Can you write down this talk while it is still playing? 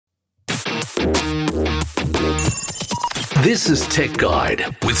This is Tech Guide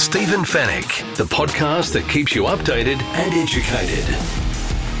with Stephen Fennick, the podcast that keeps you updated and educated.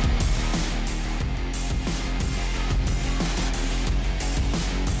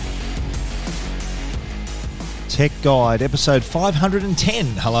 Tech Guide, episode 510.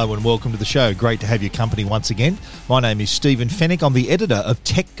 Hello and welcome to the show. Great to have your company once again. My name is Stephen Fennick. I'm the editor of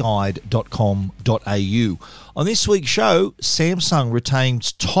techguide.com.au. On this week's show, Samsung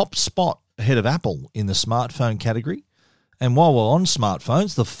retains top spot ahead of Apple in the smartphone category. And while we're on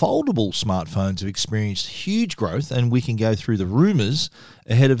smartphones, the foldable smartphones have experienced huge growth, and we can go through the rumours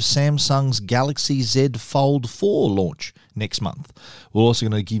ahead of Samsung's Galaxy Z Fold 4 launch next month. We're also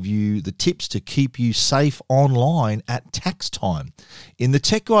going to give you the tips to keep you safe online at tax time. In the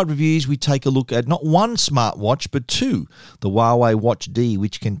Tech Guide reviews, we take a look at not one smartwatch, but two, the Huawei Watch D,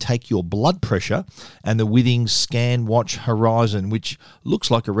 which can take your blood pressure, and the Withings ScanWatch Horizon, which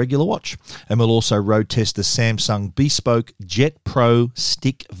looks like a regular watch. And we'll also road test the Samsung Bespoke Jet Pro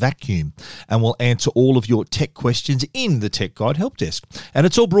Stick Vacuum. And we'll answer all of your tech questions in the Tech Guide Help Desk. And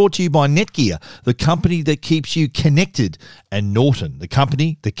it's all brought to you by Netgear, the company that keeps you connected, and Norton, the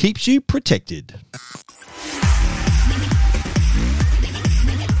company that keeps you protected.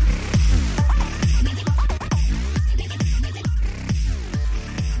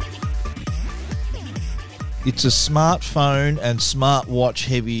 It's a smartphone and smartwatch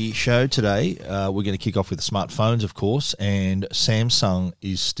heavy show today. We're going to kick off with the smartphones, of course, and Samsung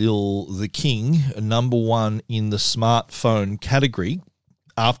is still the king, number one in the smartphone category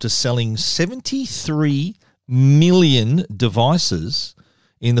after selling 73 million devices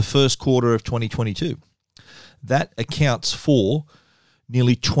in the first quarter of 2022. That accounts for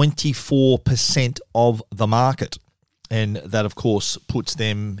nearly 24% of the market. And that, of course, puts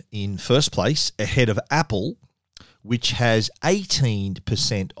them in first place ahead of Apple, which has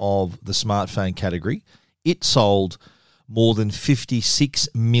 18% of the smartphone category. It sold more than 56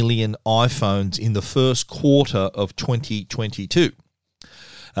 million iPhones in the first quarter of 2022.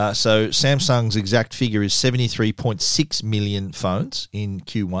 So Samsung's exact figure is 73.6 million phones in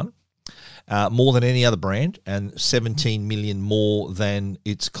Q1, more than any other brand, and 17 million more than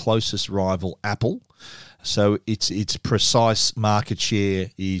its closest rival, Apple. So its precise market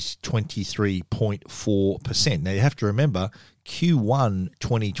share is 23.4%. Now, you have to remember, Q1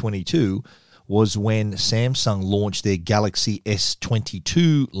 2022 was when Samsung launched their Galaxy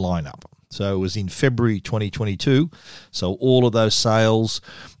S22 lineup. So it was in February 2022. So all of those sales,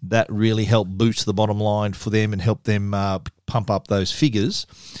 that really helped boost the bottom line for them and help them pump up those figures.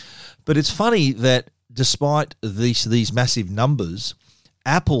 But it's funny that despite these massive numbers,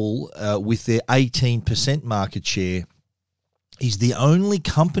 Apple, with their 18% market share, is the only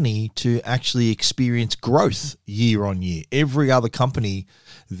company to actually experience growth year on year. Every other company,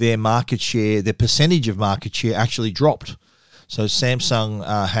 their market share, their percentage of market share actually dropped. So Samsung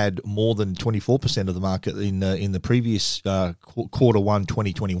had more than 24% of the market in the previous quarter one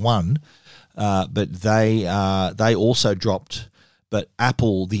 2021, but they also dropped. But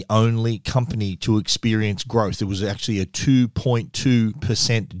Apple, the only company to experience growth, it was actually a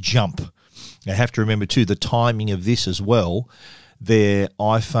 2.2% jump. You have to remember too the timing of this as well. Their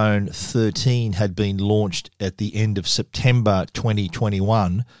iPhone 13 had been launched at the end of September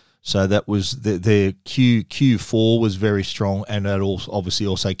 2021. So that was their Q4 was very strong, and that obviously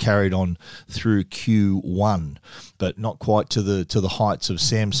also carried on through Q1, but not quite to the heights of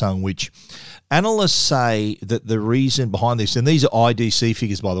Samsung, which analysts say that the reason behind this, and these are IDC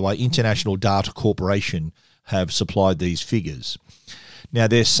figures, by the way, International Data Corporation have supplied these figures. Now,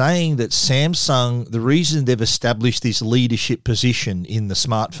 they're saying that Samsung, the reason they've established this leadership position in the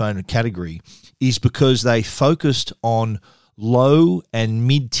smartphone category is because they focused on low and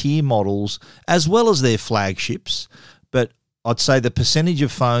mid-tier models as well as their flagships. But I'd say the percentage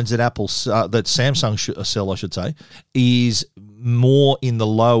of phones that that Samsung sell, I should say, is more in the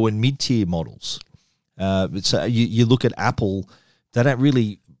low and mid-tier models. So you look at Apple, they don't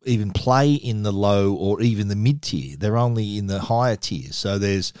really even play in the low or even the mid-tier. They're only in the higher tier. So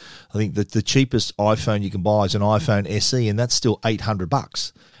I think that the cheapest iPhone you can buy is an iPhone SE, and that's still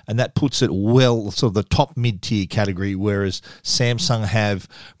 $800. And that puts it well, sort of the top mid-tier category, whereas Samsung have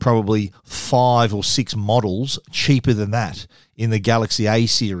probably 5 or 6 models cheaper than that in the Galaxy A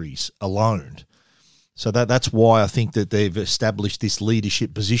series alone. So that's why I think that they've established this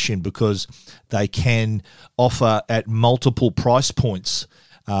leadership position, because they can offer at multiple price points,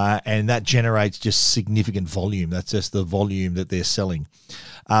 and that generates just significant volume. That's just the volume that they're selling.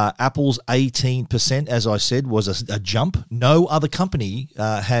 Apple's 18%, as I said, was a jump. No other company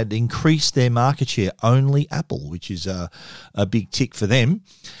had increased their market share, only Apple, which is a big tick for them.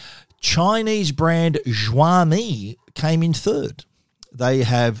 Chinese brand Xiaomi came in third. They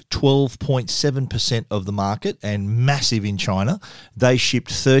have 12.7% of the market and massive in China. They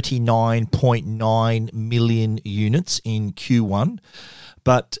shipped 39.9 million units in Q1.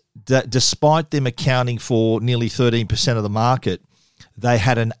 But despite them accounting for nearly 13% of the market, they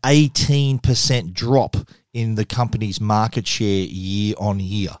had an 18% drop in the company's market share year on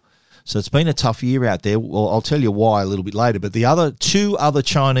year. So it's been a tough year out there. Well, I'll tell you why a little bit later. But the two other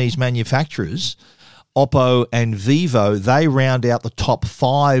Chinese manufacturers, Oppo and Vivo, they round out the top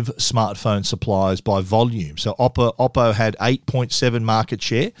 5 smartphone suppliers by volume. So Oppo had 8.7 market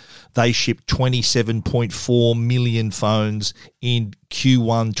share. They shipped 27.4 million phones in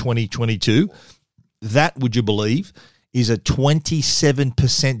Q1 2022. That, would you believe, is a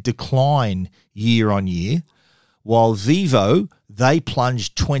 27% decline year on year, while Vivo, they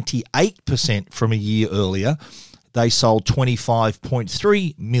plunged 28% from a year earlier. They sold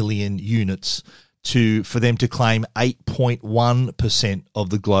 25.3 million units for them to claim 8.1% of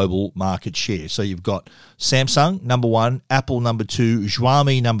the global market share. So you've got Samsung, number 1, Apple, number 2,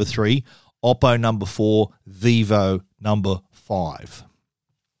 Xiaomi, number 3, Oppo, number 4, Vivo, number 5.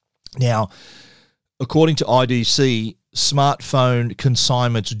 Now, according to IDC, smartphone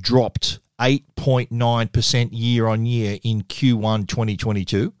consignments dropped 8.9% year on year in Q1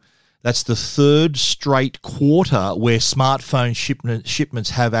 2022. That's the third straight quarter where smartphone shipments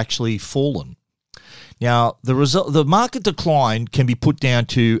have actually fallen. Now, the market decline can be put down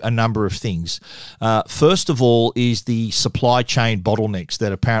to a number of things. First of all is the supply chain bottlenecks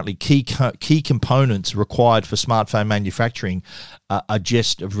that apparently key components required for smartphone manufacturing are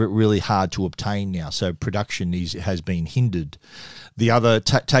just really hard to obtain now. So production has been hindered. The other,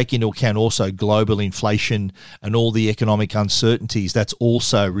 take into account also global inflation and all the economic uncertainties. That's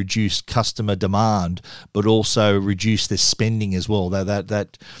also reduced customer demand, but also reduced their spending as well.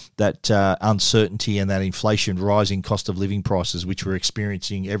 That uncertainty and that inflation, rising cost of living prices, which we're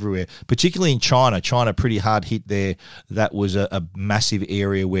experiencing everywhere, particularly in China. China pretty hard hit there. That was a massive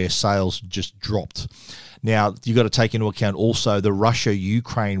area where sales just dropped. Now, you've got to take into account also the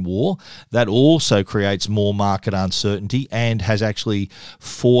Russia-Ukraine war. That also creates more market uncertainty and has actually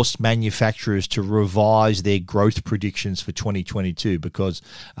forced manufacturers to revise their growth predictions for 2022 because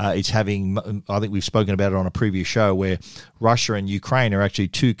it's having, I think we've spoken about it on a previous show, where Russia and Ukraine are actually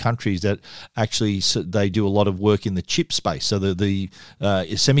two countries that actually they do a lot of work in the chip space, so the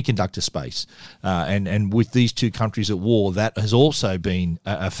semiconductor space. And with these two countries at war, that has also been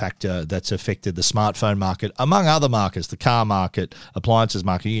a factor that's affected the smartphone market, among other markets, the car market, appliances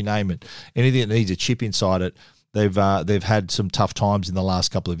market, you name it. Anything that needs a chip inside it, they've had some tough times in the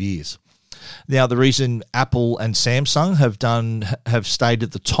last couple of years. Now, the reason Apple and Samsung have stayed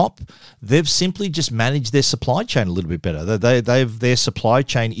at the top, they've simply just managed their supply chain a little bit better. They've their supply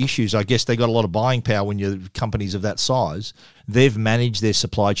chain issues. I guess they got a lot of buying power when you're companies of that size. They've managed their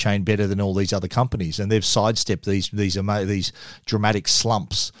supply chain better than all these other companies, and they've sidestepped these dramatic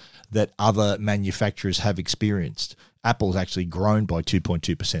slumps that other manufacturers have experienced. Apple's actually grown by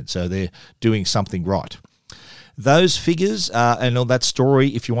 2.2%, so they're doing something right. Those figures and all that story,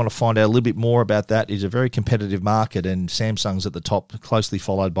 if you want to find out a little bit more about that, is a very competitive market, and Samsung's at the top, closely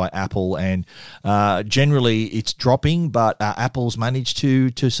followed by Apple, and generally it's dropping, but Apple's managed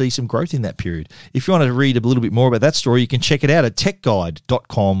to see some growth in that period. If you want to read a little bit more about that story, you can check it out at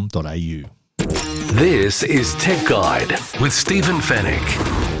techguide.com.au. This is Tech Guide with Stephen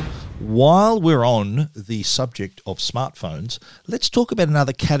Fennick. While we're on the subject of smartphones, let's talk about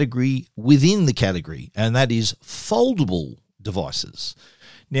another category within the category, and that is foldable devices.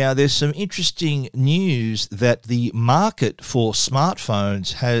 Now, there's some interesting news that the market for foldable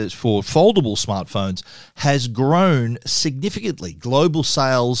smartphones has grown significantly. Global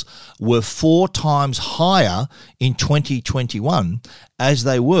sales were 4 times higher in 2021 as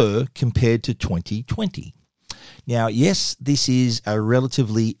they were compared to 2020. Now, yes, this is a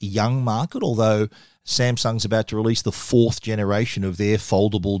relatively young market, although Samsung's about to release the 4th generation of their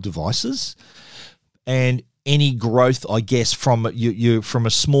foldable devices, and any growth, I guess, from a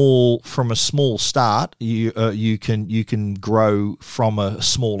small start, you can grow from a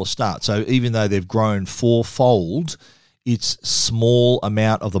smaller start. So even though they've grown 4-fold, its small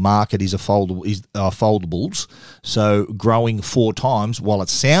amount of the market is foldables. So growing 4 times, while it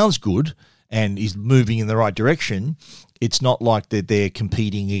sounds good and is moving in the right direction, it's not like that they're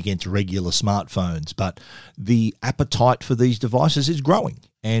competing against regular smartphones. But the appetite for these devices is growing,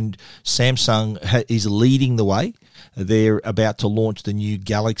 and Samsung is leading the way. They're about to launch the new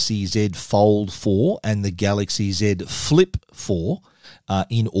Galaxy Z Fold 4 and the Galaxy Z Flip 4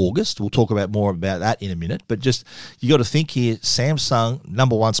 in August. We'll talk about more about that in a minute. But just you got to think here, Samsung,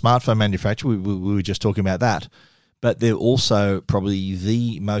 number one smartphone manufacturer, we were just talking about that. But they're also probably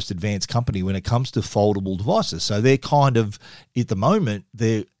the most advanced company when it comes to foldable devices. So they're kind of, at the moment,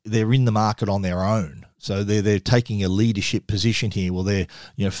 they're in the market on their own. So they're taking a leadership position here. Well, they're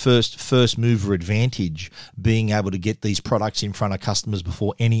first mover advantage, being able to get these products in front of customers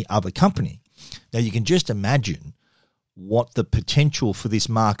before any other company. Now you can just imagine what the potential for this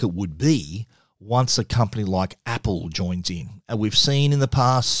market would be once a company like Apple joins in. And we've seen in the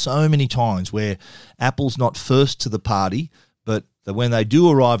past so many times where Apple's not first to the party, but when they do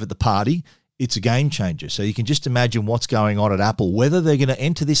arrive at the party, it's a game changer. So you can just imagine what's going on at Apple, whether they're going to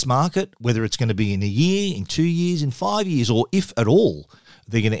enter this market, whether it's going to be in a year, in 2 years, in 5 years, or if at all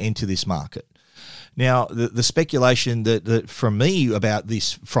they're going to enter this market. Now, the speculation that from me about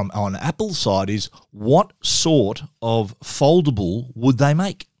this from on Apple's side is what sort of foldable would they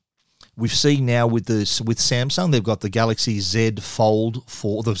make? We've seen now with Samsung, they've got the Galaxy Z Fold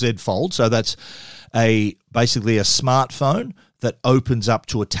 4, the Z Fold. So that's basically a smartphone that opens up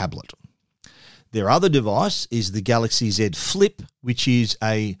to a tablet. Their other device is the Galaxy Z Flip, which is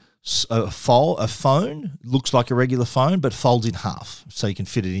a phone, looks like a regular phone, but folds in half, so you can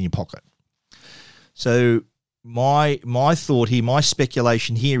fit it in your pocket. So my thought here, my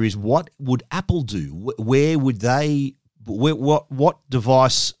speculation here is, what would Apple do? Where would they? What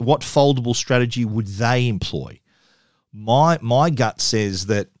device? What foldable strategy would they employ? My gut says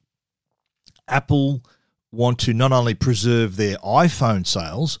that Apple want to not only preserve their iPhone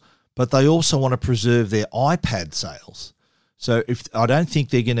sales, but they also want to preserve their iPad sales. So I don't think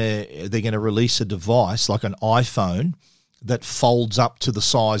they're gonna release a device like an iPhone that folds up to the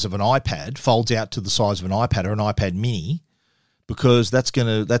size of an iPad, folds out to the size of an iPad or an iPad mini, because that's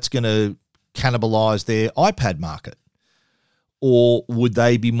gonna cannibalize their iPad market. Or would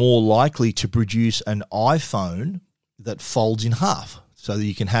they be more likely to produce an iPhone that folds in half so that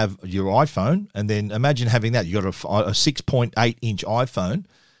you can have your iPhone, and then imagine having that. You've got a 6.8-inch iPhone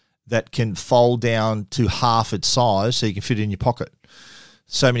that can fold down to half its size so you can fit it in your pocket.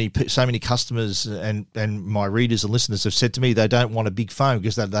 So many customers and my readers and listeners have said to me they don't want a big phone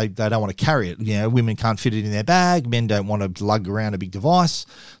because they don't want to carry it. Women can't fit it in their bag. Men don't want to lug around a big device.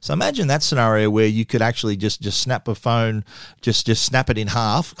 So imagine that scenario where you could actually just snap a phone, just snap it in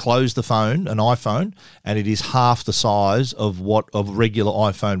half, close the phone, an iPhone, and it is half the size of what a regular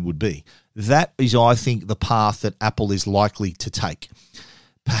iPhone would be. That is, I think, the path that Apple is likely to take.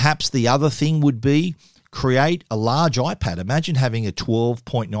 Perhaps the other thing would be create a large iPad. Imagine having a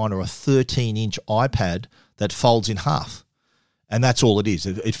 12.9 or a 13-inch iPad that folds in half. And that's all it is.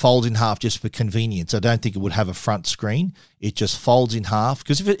 It folds in half just for convenience. I don't think it would have a front screen. It just folds in half.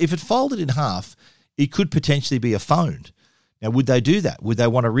 Because if it folded in half, it could potentially be a phone. Now, would they do that? Would they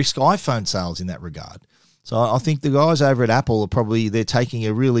want to risk iPhone sales in that regard? So I think the guys over at Apple they're taking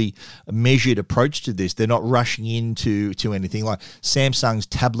a really measured approach to this. They're not rushing into anything. Like Samsung's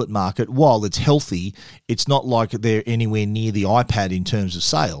tablet market, while it's healthy, it's not like they're anywhere near the iPad in terms of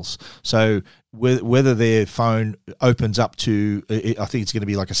sales. So whether their phone opens up to, I think it's going to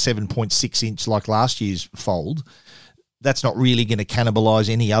be like a 7.6 inch like last year's Fold, that's not really going to cannibalize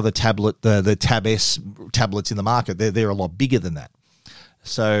any other tablet, the Tab S tablets in the market. They're a lot bigger than that.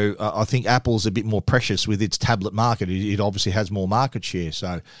 So I think Apple's a bit more precious with its tablet market. It obviously has more market share.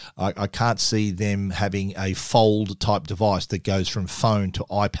 So I can't see them having a fold type device that goes from phone to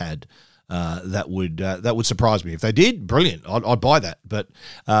iPad. That would surprise me. If they did, brilliant. I'd buy that. But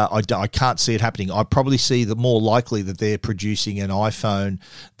I can't see it happening. I probably see the more likely that they're producing an iPhone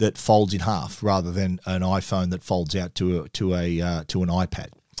that folds in half rather than an iPhone that folds out to an iPad.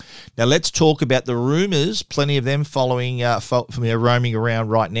 Now, let's talk about the rumours, plenty of them roaming around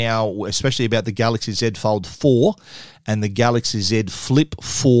right now, especially about the Galaxy Z Fold 4 and the Galaxy Z Flip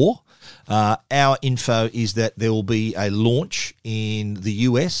 4. Our info is that there will be a launch in the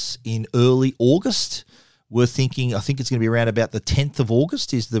US in early August. I think it's going to be around about the 10th of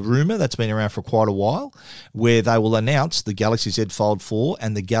August is the rumour. That's been around for quite a while, where they will announce the Galaxy Z Fold 4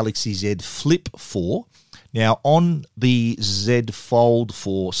 and the Galaxy Z Flip 4. Now, on the Z Fold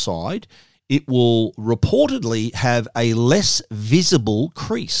 4 side, it will reportedly have a less visible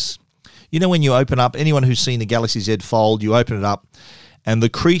crease. When you open up, anyone who's seen the Galaxy Z Fold, you open it up, and the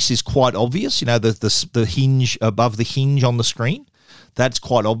crease is quite obvious. The hinge above the hinge on the screen. That's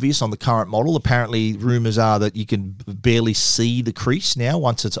quite obvious on the current model. Apparently, rumours are that you can barely see the crease now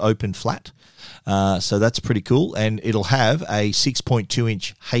once it's open flat. So that's pretty cool. And it'll have a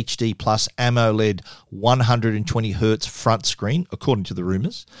 6.2-inch HD plus AMOLED 120 hertz front screen, according to the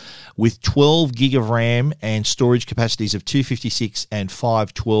rumours, with 12 gig of RAM and storage capacities of 256 and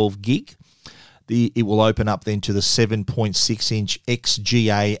 512 gig. It will open up then to the 7.6-inch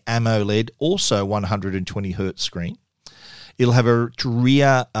XGA AMOLED, also 120 hertz screen. It'll have a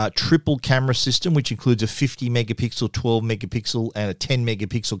rear triple camera system, which includes a 50 megapixel, 12 megapixel, and a 10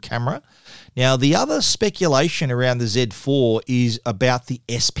 megapixel camera. Now, the other speculation around the Z4 is about the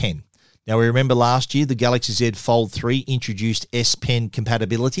S Pen. Now, we remember last year the Galaxy Z Fold 3 introduced S Pen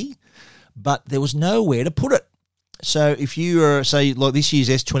compatibility, but there was nowhere to put it. So if you are, say, like this year's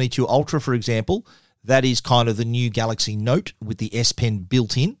S22 Ultra, for example, that is kind of the new Galaxy Note with the S Pen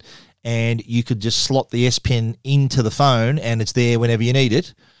built in, and you could just slot the S Pen into the phone and it's there whenever you need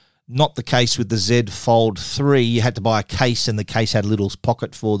it. Not the case with the Z Fold 3. You had to buy a case, and the case had a little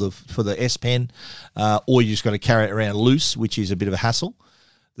pocket for the S Pen, or you just got to carry it around loose, which is a bit of a hassle.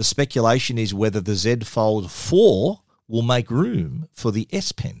 The speculation is whether the Z Fold 4 will make room for the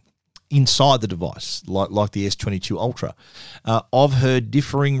S Pen inside the device, like the S22 Ultra. I've heard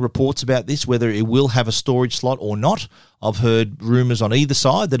differing reports about this, whether it will have a storage slot or not. I've heard rumours on either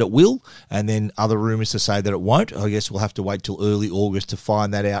side that it will, and then other rumours to say that it won't. I guess we'll have to wait till early August to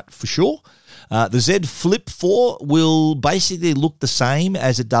find that out for sure. The Z Flip 4 will basically look the same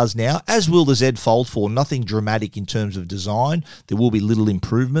as it does now, as will the Z Fold 4. Nothing dramatic in terms of design. There will be little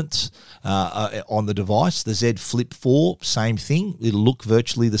improvements on the device. The Z Flip 4, same thing. It'll look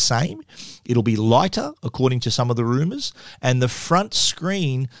virtually the same. It'll be lighter, according to some of the rumours, and the front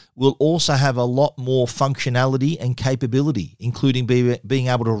screen will also have a lot more functionality and capability, including being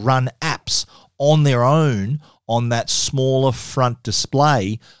able to run apps on their own on that smaller front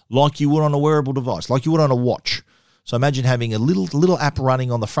display, like you would on a wearable device, like you would on a watch. So imagine having a little app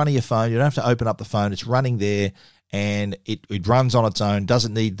running on the front of your phone. You don't have to open up the phone. It's running there, and it runs on its own,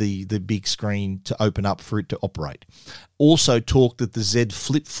 doesn't need the big screen to open up for it to operate. Also talk that the Z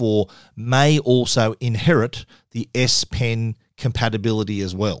Flip 4 may also inherit the S Pen compatibility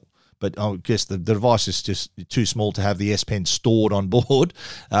as well. But I guess the device is just too small to have the S Pen stored on board.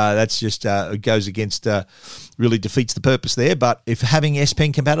 That's just it goes against, really defeats the purpose there. But if having S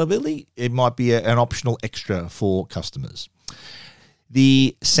Pen compatibility, it might be an optional extra for customers.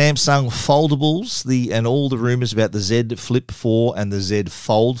 The Samsung foldables, and all the rumours about the Z Flip 4 and the Z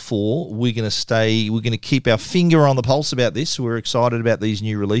Fold 4, we're going to keep our finger on the pulse about this. We're excited about these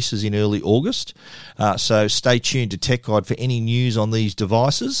new releases in early August. So stay tuned to Tech Guide for any news on these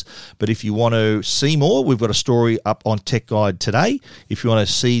devices. But if you want to see more, we've got a story up on Tech Guide today. If you want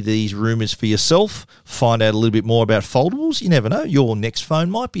to see these rumours for yourself, find out a little bit more about foldables, you never know, your next phone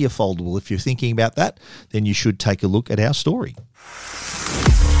might be a foldable. If you're thinking about that, then you should take a look at our story.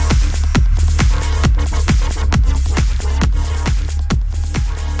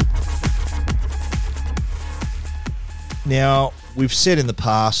 Now, we've said in the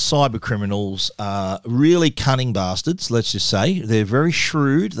past, cyber criminals are really cunning bastards, let's just say. They're very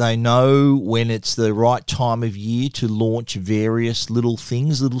shrewd. They know when it's the right time of year to launch various little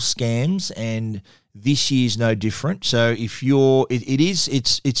things, little scams, and this year's no different. So if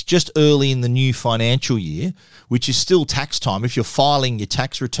it's just early in the new financial year, which is still tax time. If you're filing your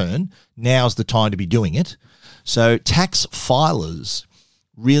tax return, now's the time to be doing it. So tax filers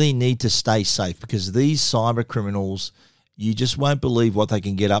really need to stay safe, because these cyber criminals, you just won't believe what they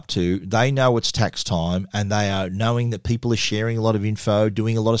can get up to. They know it's tax time, and they are knowing that people are sharing a lot of info,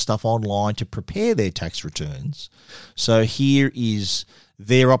 doing a lot of stuff online to prepare their tax returns. So here is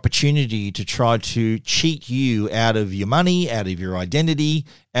their opportunity to try to cheat you out of your money, out of your identity,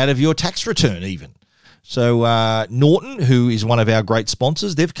 out of your tax return even. So Norton, who is one of our great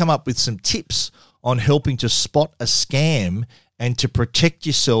sponsors, they've come up with some tips on helping to spot a scam and to protect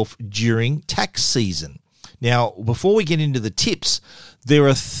yourself during tax season. Now, before we get into the tips, there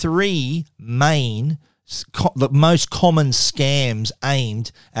are three main, the most common scams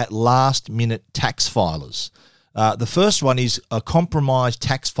aimed at last-minute tax filers. The first one is a compromised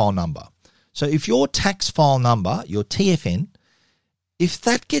tax file number. So if your tax file number, your TFN, if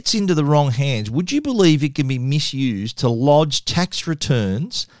that gets into the wrong hands, would you believe it can be misused to lodge tax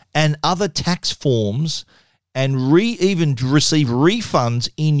returns and other tax forms and even receive refunds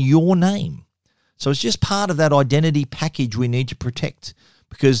in your name? So it's just part of that identity package we need to protect,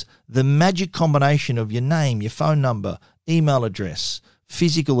 because the magic combination of your name, your phone number, email address,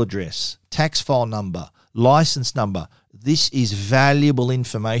 physical address, tax file number, license number, this is valuable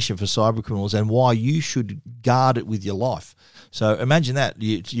information for cybercriminals and why you should guard it with your life. So imagine that,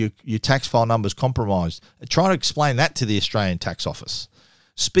 your tax file number's compromised. Try to explain that to the Australian Tax Office.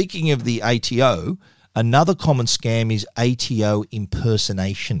 Speaking of the ATO, another common scam is ATO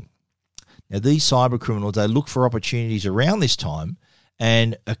impersonation. Now, these cyber criminals, they look for opportunities around this time,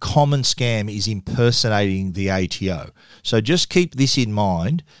 and a common scam is impersonating the ATO. So just keep this in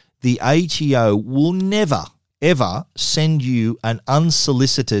mind. The ATO will never, ever send you an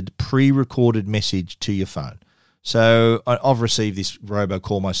unsolicited pre-recorded message to your phone. So I've received this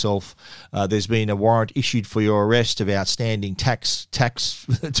robocall myself. There's been a warrant issued for your arrest of outstanding tax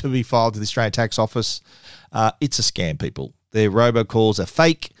to be filed to the Australian Tax Office. It's a scam, people. Their robocalls are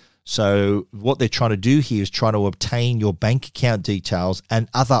fake. So what they're trying to do here is trying to obtain your bank account details and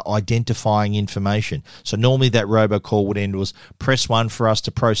other identifying information. So normally that robocall would end was press 1 for us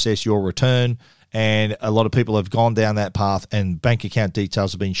to process your return. And a lot of people have gone down that path, and bank account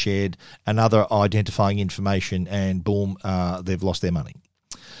details have been shared and other identifying information, and boom, they've lost their money.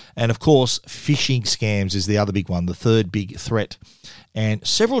 And of course, phishing scams is the other big one, the third big threat. And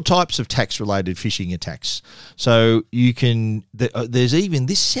several types of tax-related phishing attacks. So you can, there's even,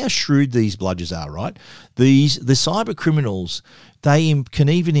 this is how shrewd these bludgers are, right? The cyber criminals, they can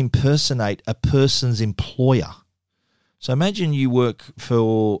even impersonate a person's employer. So imagine you work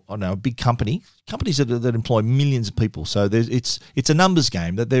for, I don't know, a big companies that employ millions of people. So it's a numbers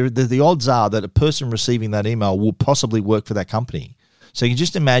game. That the odds are that a person receiving that email will possibly work for that company. So you can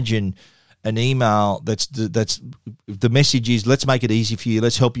just imagine an email that's the message is, let's make it easy for you,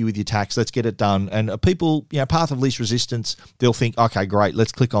 let's help you with your tax, let's get it done. And people, path of least resistance, they'll think, okay, great,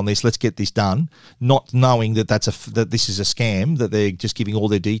 let's click on this, let's get this done, not knowing that that this is a scam, that they're just giving all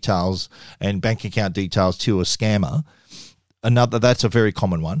their details and bank account details to a scammer. That's a very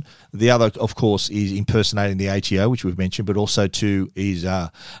common one. The other, of course, is impersonating the ATO, which we've mentioned, but also is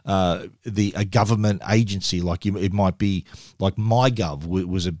a government agency. Like it might be like MyGov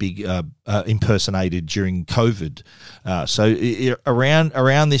was a big impersonated during COVID. So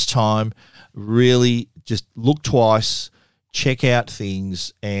around this time, really just look twice, check out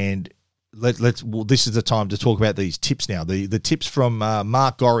things, and this is the time to talk about these tips now. The tips from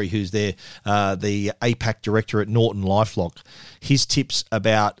Mark Gorrie, who's the APAC director at Norton LifeLock. His tips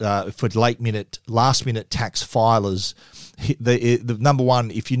about for last minute tax filers. The number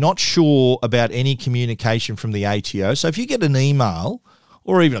one, if you're not sure about any communication from the ATO, so if you get an email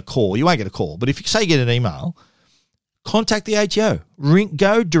or even a call, you won't get a call, but if you say you get an email, contact the ATO.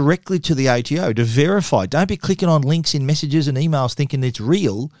 Go directly to the ATO to verify. Don't be clicking on links in messages and emails thinking it's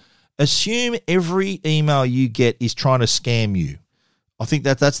real. Assume every email you get is trying to scam you. I think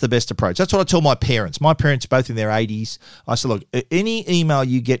that's the best approach. That's what I tell my parents. My parents are both in their 80s. I said, look, any email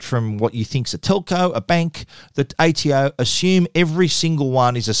you get from what you think's a telco, a bank, the ATO, assume every single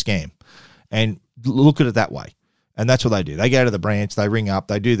one is a scam and look at it that way. And that's what they do. They go to the branch, they ring up,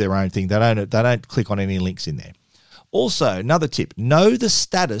 they do their own thing. They don't click on any links in there. Also, another tip, know the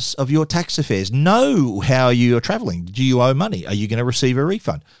status of your tax affairs. Know how you are traveling. Do you owe money? Are you going to receive a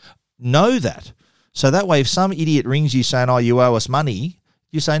refund? Know that. So that way, if some idiot rings you saying, oh, you owe us money,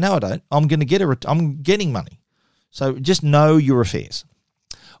 you say, no, I don't. I'm getting money. So just know your affairs.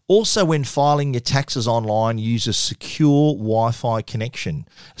 Also, when filing your taxes online, use a secure Wi-Fi connection,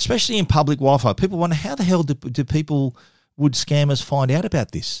 especially in public Wi-Fi. People wonder, how the hell do people, would scammers find out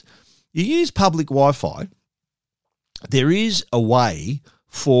about this? You use public Wi-Fi. There is a way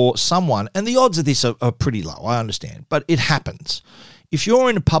for someone, and the odds of this are pretty low, I understand, but it happens. If you're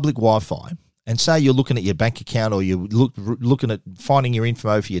in a public Wi-Fi and say you're looking at your bank account or you're looking at finding your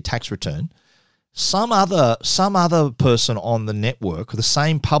info for your tax return, some other person on the network, the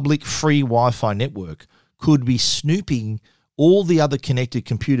same public free Wi-Fi network, could be snooping all the other connected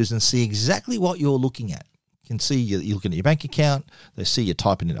computers and see exactly what you're looking at. You can see you're looking at your bank account. They see you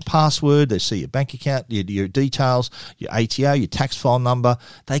typing in a password. They see your bank account, your details, your ATO, your tax file number.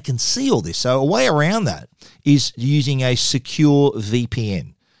 They can see all this. So a way around that is using a secure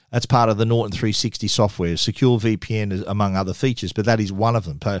VPN. That's part of the Norton 360 software. Secure VPN is among other features, but that is one of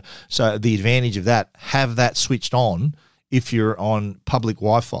them. So the advantage of that, have that switched on if you're on public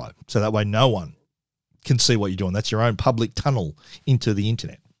Wi-Fi. So that way no one can see what you're doing. That's your own public tunnel into the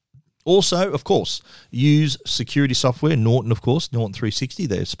internet. Also, of course, use security software. Norton, of course, Norton 360,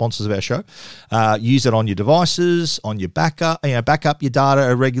 they're sponsors of our show. Use it on your devices, on your backup. Backup your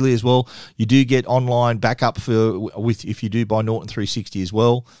data regularly as well. You do get online backup if you do buy Norton 360 as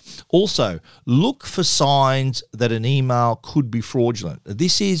well. Also, look for signs that an email could be fraudulent.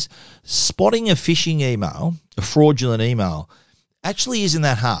 This is spotting a phishing email, a fraudulent email, actually isn't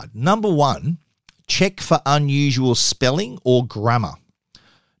that hard. Number one, check for unusual spelling or grammar.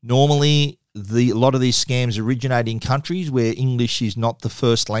 Normally, a lot of these scams originate in countries where English is not the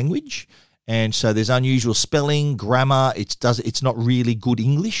first language, and so there's unusual spelling, grammar. It's not really good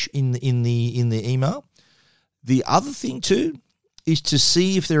English in the email. The other thing too is to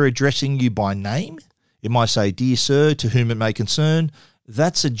see if they're addressing you by name. It might say, "Dear sir, to whom it may concern."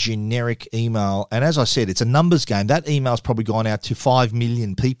 That's a generic email. And as I said, it's a numbers game. That email's probably gone out to 5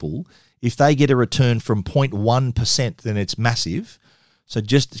 million people. If they get a return from 0.1%, then it's massive. So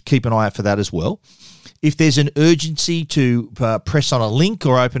just keep an eye out for that as well. If there's an urgency to press on a link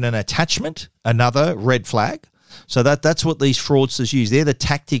or open an attachment, another red flag. So that's what these fraudsters use. They're the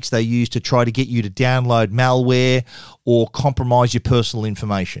tactics they use to try to get you to download malware or compromise your personal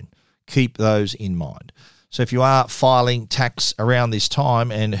information. Keep those in mind. So if you are filing tax around this time,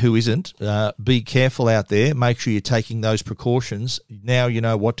 and who isn't, be careful out there. Make sure you're taking those precautions. Now you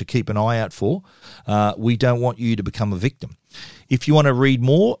know what to keep an eye out for. We don't want you to become a victim. If you want to read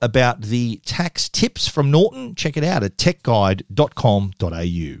more about the tax tips from Norton, check it out at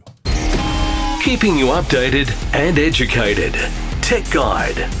techguide.com.au. Keeping you updated and educated. Tech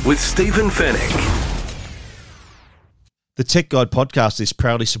Guide with Stephen Fennick. The Tech Guide podcast is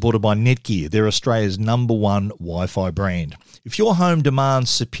proudly supported by Netgear. They're Australia's #1 Wi-Fi brand. If your home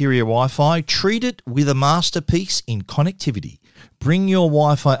demands superior Wi-Fi, treat it with a masterpiece in connectivity. Bring your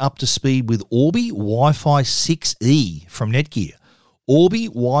Wi-Fi up to speed with Orbi Wi-Fi 6E from Netgear. Orbi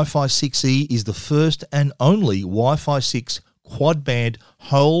Wi-Fi 6E is the first and only Wi-Fi 6 quad-band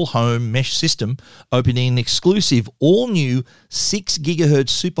whole home mesh system, opening an exclusive all-new 6 GHz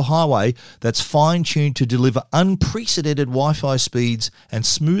superhighway that's fine-tuned to deliver unprecedented Wi-Fi speeds and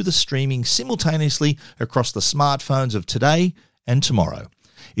smoother streaming simultaneously across the smartphones of today and tomorrow.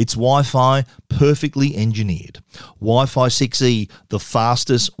 It's Wi-Fi perfectly engineered. Wi-Fi 6E, the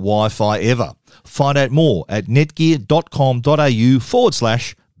fastest Wi-Fi ever. Find out more at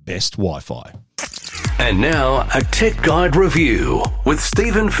netgear.com.au/best Wi-Fi. And now, a Tech Guide review with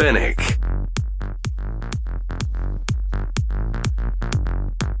Stephen Fennick.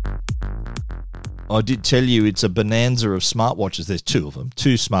 I did tell you it's a bonanza of smartwatches. There's two of them,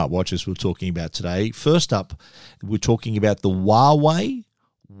 two smartwatches we're talking about today. First up, we're talking about the Huawei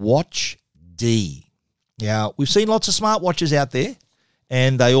Watch D. Now, we've seen lots of smartwatches out there,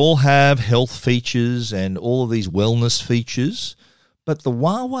 and they all have health features and all of these wellness features. But the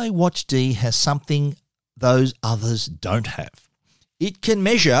Huawei Watch D has something those others don't have. It can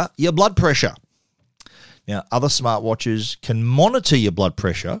measure your blood pressure. Now, other smartwatches can monitor your blood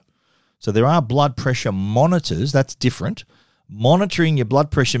pressure. So there are blood pressure monitors. That's different. Monitoring your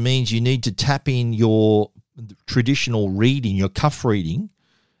blood pressure means you need to tap in your traditional reading, your cuff reading,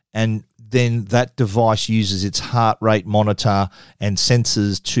 and then that device uses its heart rate monitor and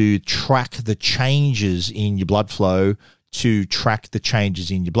sensors to track the changes in your blood flow, to track the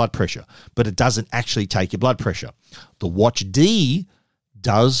changes in your blood pressure, but it doesn't actually take your blood pressure. The Watch D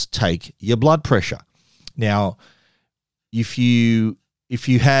does take your blood pressure. Now, if you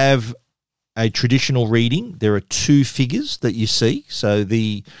have a traditional reading, there are two figures that you see. So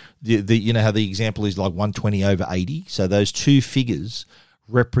the you know how the example is like 120/80. So those two figures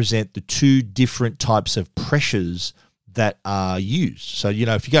represent the two different types of pressures that are used. So, you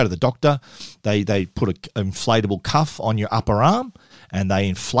know, if you go to the doctor, they put an inflatable cuff on your upper arm and they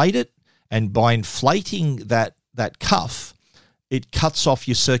inflate it. And by inflating that cuff, it cuts off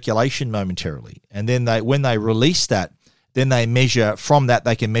your circulation momentarily. And then when they release that, then they measure, from that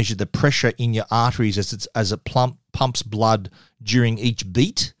they can measure the pressure in your arteries as it pumps blood during each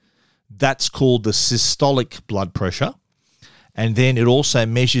beat. That's called the systolic blood pressure. And then it also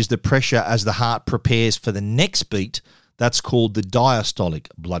measures the pressure as the heart prepares for the next beat. That's called the diastolic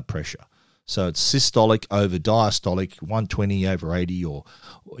blood pressure. So it's systolic over diastolic, 120/80, or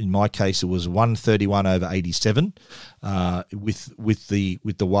in my case it was 131/87 with the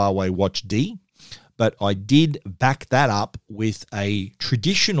Huawei Watch D. But I did back that up with a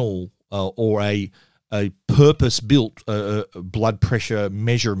traditional or a purpose-built blood pressure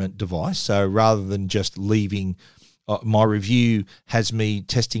measurement device. So rather than just leaving, my review has me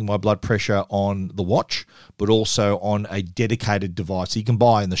testing my blood pressure on the watch, but also on a dedicated device you can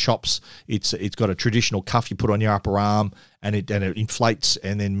buy in the shops. It's got a traditional cuff you put on your upper arm, and it inflates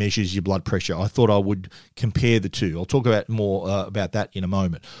and then measures your blood pressure. I thought I would compare the two. I'll talk about more about that in a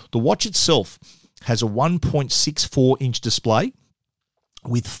moment. The watch itself has a 1.64-inch display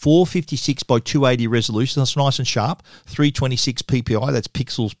with 456 by 280 resolution. That's nice and sharp. 326 ppi, that's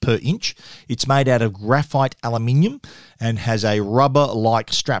pixels per inch. It's made out of graphite aluminium and has a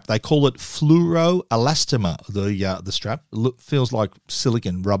rubber-like strap. They call it fluoroelastomer, the strap. Feels like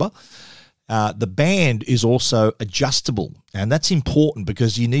silicon rubber. The band is also adjustable, and that's important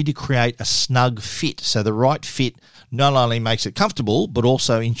because you need to create a snug fit. So the right fit not only makes it comfortable, but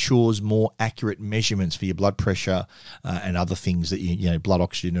also ensures more accurate measurements for your blood pressure and other things that blood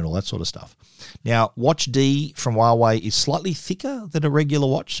oxygen and all that sort of stuff. Now, Watch D from Huawei is slightly thicker than a regular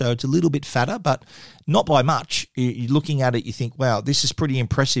watch, so it's a little bit fatter, but not by much. You're looking at it, you think, wow, this is pretty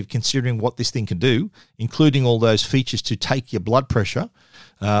impressive considering what this thing can do, including all those features to take your blood pressure,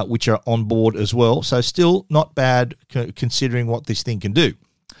 which are on board as well. So still not bad considering what this thing can do.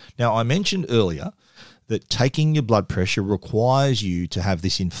 Now, I mentioned earlier that taking your blood pressure requires you to have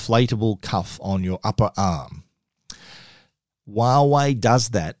this inflatable cuff on your upper arm. Huawei does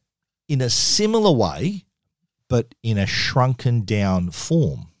that in a similar way, but in a shrunken down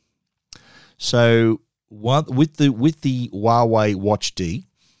form. So with the Huawei Watch D,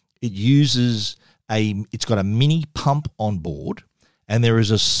 it's got a mini pump on board, and there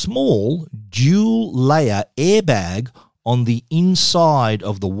is a small dual layer airbag on the inside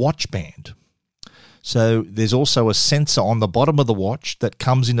of the watch band. So there's also a sensor on the bottom of the watch that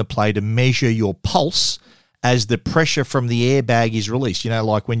comes into play to measure your pulse as the pressure from the airbag is released.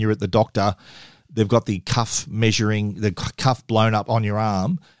 Like when you're at the doctor, they've got the cuff blown up on your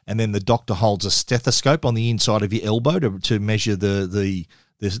arm, and then the doctor holds a stethoscope on the inside of your elbow to measure the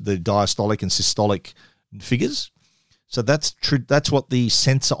diastolic and systolic figures. So that's what the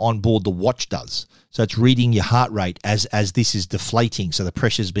sensor on board the watch does. So it's reading your heart rate as this is deflating, so the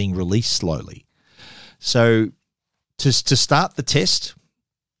pressure is being released slowly. So to start the test,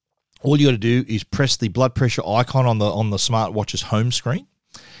 all you got to do is press the blood pressure icon on the smartwatch's home screen.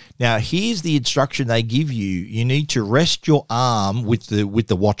 Now, here's the instruction they give you. You need to rest your arm with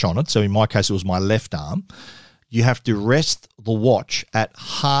the watch on it. So in my case, it was my left arm. You have to rest the watch at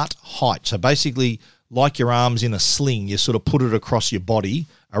heart height. So basically, like your arm's in a sling, you sort of put it across your body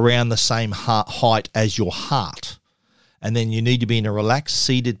around the same heart height as your heart. And then you need to be in a relaxed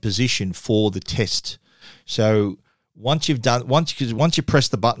seated position for the test. So once you press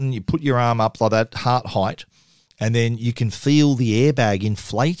the button, you put your arm up like that, heart height, and then you can feel the airbag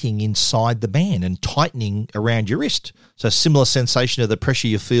inflating inside the band and tightening around your wrist. So similar sensation of the pressure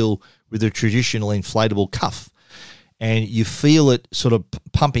you feel with a traditional inflatable cuff. And you feel it sort of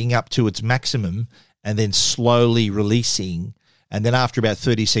pumping up to its maximum and then slowly releasing. And then after about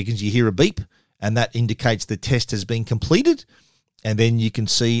 30 seconds, you hear a beep, and that indicates the test has been completed. And then you can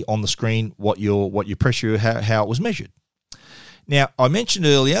see on the screen what your pressure, how it was measured. Now, I mentioned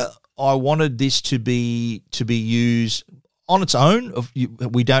earlier I wanted this to be used on its own.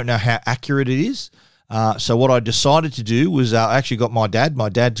 We don't know how accurate it is. So what I decided to do was I actually got my dad. My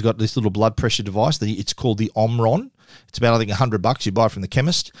dad's got this little blood pressure device. It's called the Omron. It's about, I think, $100. You buy it from the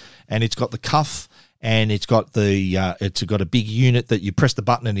chemist, and it's got the cuff. And it's got a big unit that you press the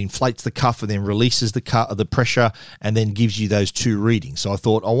button and inflates the cuff and then releases the pressure and then gives you those two readings. So I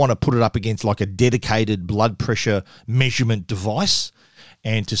thought I want to put it up against like a dedicated blood pressure measurement device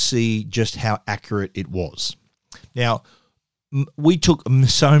and to see just how accurate it was. Now, we took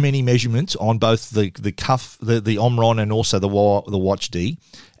so many measurements on both the cuff, the Omron, and also the Watch D,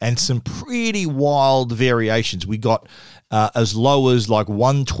 and some pretty wild variations. We got as low as like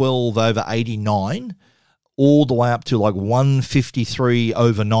 112/89, all the way up to like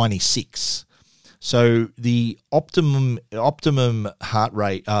 153/96. So the optimum heart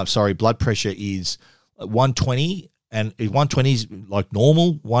rate, blood pressure is 120. And 120 is like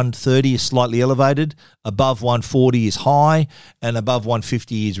normal, 130 is slightly elevated, above 140 is high, and above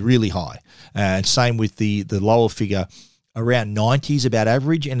 150 is really high. And same with the lower figure. Around 90 is about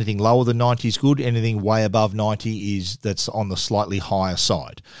average. Anything lower than 90 is good. Anything way above 90 that's on the slightly higher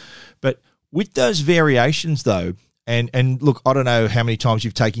side. But with those variations though, and look, I don't know how many times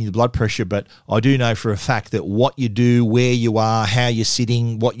you've taken your blood pressure, but I do know for a fact that what you do, where you are, how you're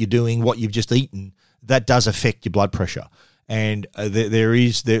sitting, what you're doing, what you've just eaten, that does affect your blood pressure. And there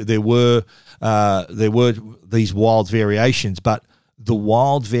were these wild variations, but the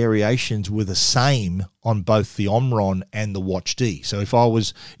wild variations were the same on both the Omron and the Watch D. So if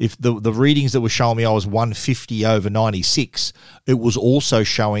the readings that were showing me I was 150/96, it was also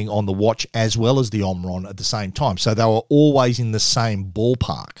showing on the watch as well as the Omron at the same time. So they were always in the same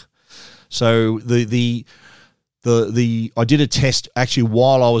ballpark. So I did a test actually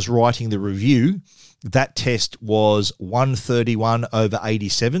while I was writing the review. That test was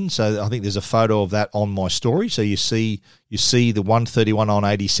 131/87. So I think there's a photo of that on my story. So you see the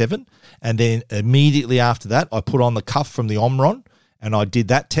 131/87. And then immediately after that, I put on the cuff from the Omron and I did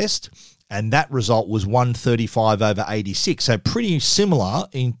that test. and that result was 135/86. So pretty similar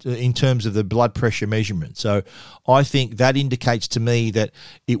in terms of the blood pressure measurement. So I think that indicates to me that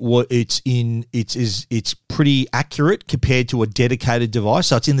it's pretty accurate compared to a dedicated device.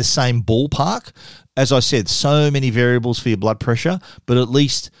 So it's in the same ballpark. As I said, so many variables for your blood pressure, but at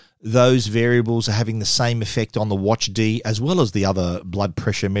least those variables are having the same effect on the Watch D as well as the other blood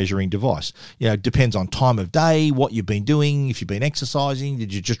pressure measuring device. It depends on time of day, what you've been doing, if you've been exercising,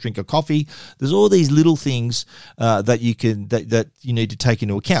 did you just drink a coffee? There's all these little things that you need to take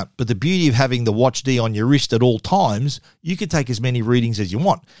into account. But the beauty of having the Watch D on your wrist at all times, you can take as many readings as you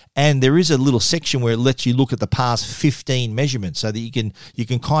want. And there is a little section where it lets you look at the past 15 measurements so that you can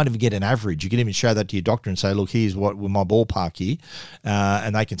kind of get an average. You can even show that to your doctor and say, look, here's what my ballpark here,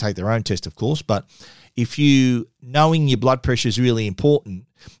 and they can take their own test, of course. But knowing your blood pressure is really important.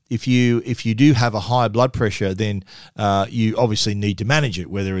 If you do have a high blood pressure, then you obviously need to manage it,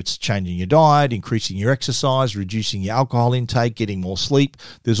 whether it's changing your diet, increasing your exercise, reducing your alcohol intake, getting more sleep.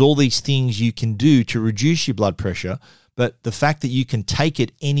 There's all these things you can do to reduce your blood pressure. But the fact that you can take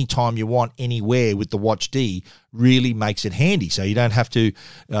it anytime you want, anywhere with the Watch D really makes it handy. So you don't have to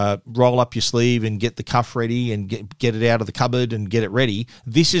roll up your sleeve and get the cuff ready and get it out of the cupboard and get it ready.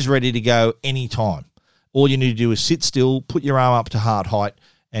 This is ready to go anytime. All you need to do is sit still, put your arm up to heart height,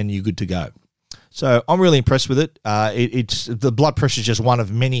 and you're good to go. So I'm really impressed with it. It's the blood pressure is just one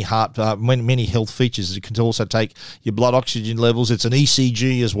of many many health features. It can also take your blood oxygen levels. It's an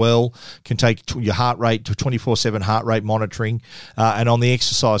ECG as well. Can take your heart rate to 24/7 heart rate monitoring. And on the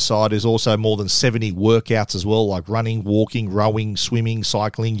exercise side, there's also more than 70 workouts as well, like running, walking, rowing, swimming,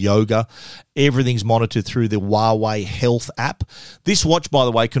 cycling, yoga. Everything's monitored through the Huawei Health app. This watch, by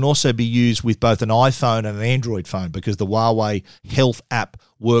the way, can also be used with both an iPhone and an Android phone because the Huawei Health app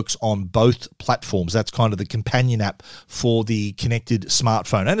works on both platforms. That's kind of the companion app for the connected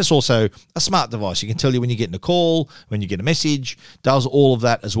smartphone. And it's also a smart device. You can tell you when you're getting a call, when you get a message, does all of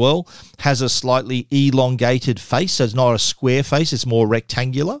that as well. Has a slightly elongated face, so it's not a square face, it's more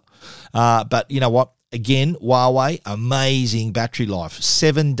rectangular. But you know what? Again, Huawei, amazing battery life,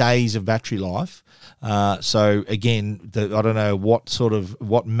 7 days of battery life. So again, I don't know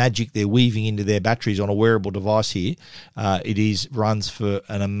what magic they're weaving into their batteries on a wearable device here. It runs for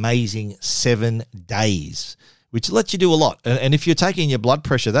an amazing 7 days, which lets you do a lot. And if you're taking your blood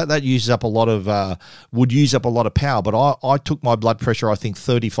pressure, that would use up a lot of power. But I took my blood pressure, I think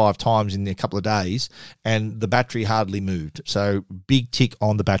 35 times in a couple of days, and the battery hardly moved. So big tick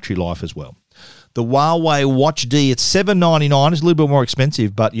on the battery life as well. The Huawei Watch D, it's $799. It's a little bit more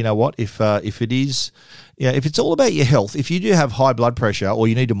expensive, but you know what? If it's all about your health, if you do have high blood pressure or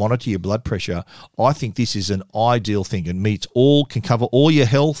you need to monitor your blood pressure, I think this is an ideal thing and can cover all your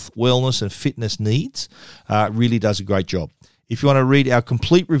health, wellness, and fitness needs. Really does a great job. If you want to read our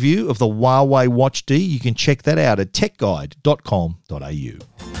complete review of the Huawei Watch D, you can check that out at techguide.com.au.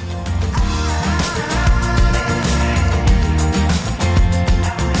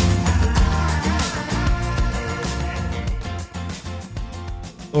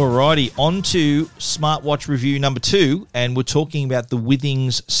 Alrighty, on to smartwatch review number 2, and we're talking about the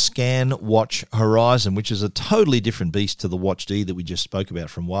Withings ScanWatch Horizon, which is a totally different beast to the Watch D that we just spoke about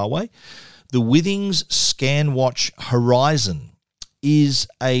from Huawei. The Withings ScanWatch Horizon is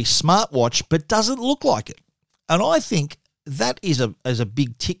a smartwatch, but doesn't look like it. And I think that is a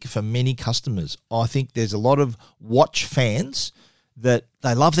big tick for many customers. I think there's a lot of watch fans that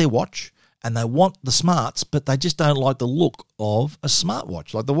they love their watch, and they want the smarts, but they just don't like the look of a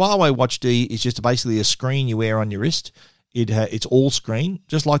smartwatch. Like the Huawei Watch D is just basically a screen you wear on your wrist. It's all screen,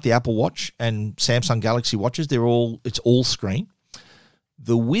 just like the Apple Watch and Samsung Galaxy watches. It's all screen.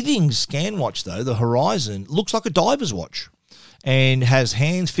 The Withings ScanWatch, though, the Horizon, looks like a diver's watch and has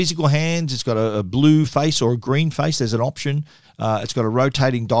physical hands. It's got a blue face or a green face. There's an option. It's got a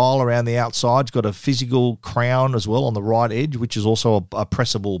rotating dial around the outside. It's got a physical crown as well on the right edge, which is also a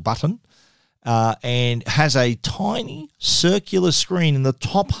pressable button. And has a tiny circular screen in the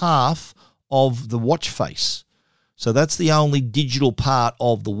top half of the watch face. So that's the only digital part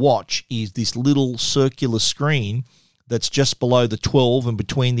of the watch, is this little circular screen that's just below the 12 and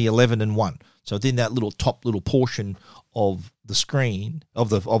between the 11 and 1. So it's in that top little portion of the screen of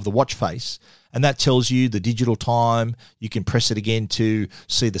the watch face, and that tells you the digital time. You can press it again to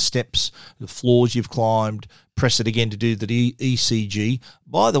see the steps, the floors you've climbed. Press it again to do the ECG.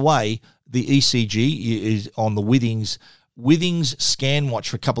 By the way, the ECG is on the Withings ScanWatch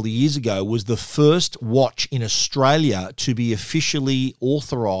for a couple of years ago, was the first watch in Australia to be officially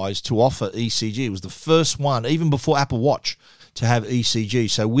authorised to offer ECG. It was the first one, even before Apple Watch, to have ECG.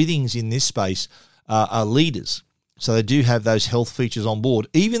 So Withings in this space are leaders. So they do have those health features on board,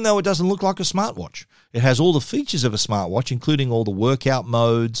 even though it doesn't look like a smartwatch. It has all the features of a smartwatch, including all the workout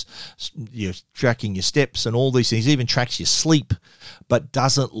modes, tracking your steps and all these things. It even tracks your sleep, but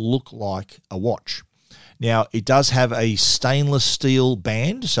doesn't look like a watch. Now, it does have a stainless steel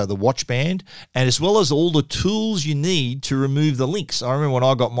band, so the watch band, and as well as all the tools you need to remove the links. I remember when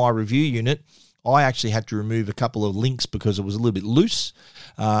I got my review unit, I actually had to remove a couple of links because it was a little bit loose,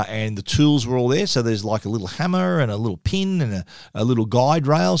 and the tools were all there. So there's like a little hammer and a little pin and a little guide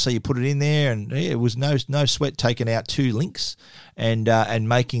rail. So you put it in there, and it was no sweat taking out 2 links and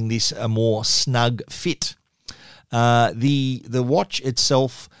making this a more snug fit. The watch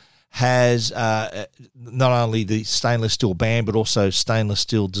itself has not only the stainless steel band, but also stainless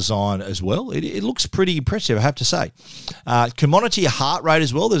steel design as well. It looks pretty impressive, I have to say. Can monitor your heart rate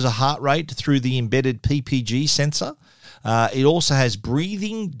as well. There's a heart rate through the embedded PPG sensor. It also has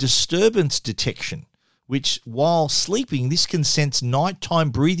breathing disturbance detection, which while sleeping, this can sense nighttime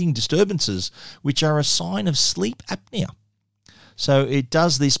breathing disturbances, which are a sign of sleep apnea. So it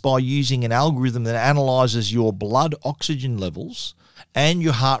does this by using an algorithm that analyzes your blood oxygen levels and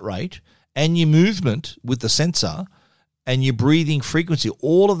your heart rate and your movement with the sensor and your breathing frequency.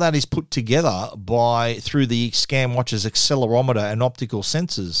 All of that is put together through the ScanWatch's accelerometer and optical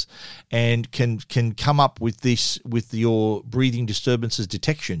sensors, and can come up with this with your breathing disturbances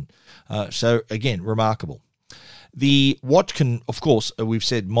detection. So again, remarkable. The watch can, of course, we've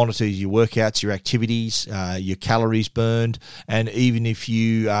said, monitor your workouts, your activities, your calories burned, and even if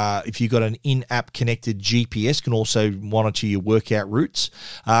you got an in-app connected GPS, can also monitor your workout routes.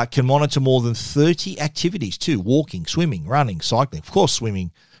 Can monitor more than 30 activities too: walking, swimming, running, cycling. Of course,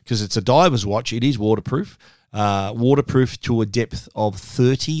 swimming, because it's a diver's watch. It is waterproof, to a depth of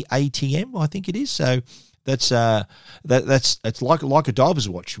 30 ATM, I think it is. So that's like a diver's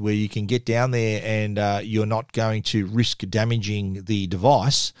watch, where you can get down there and you're not going to risk damaging the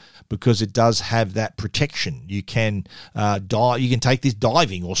device, because it does have that protection. You can you can take this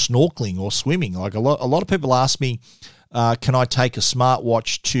diving or snorkeling or swimming. Like a lot of people ask me, can I take a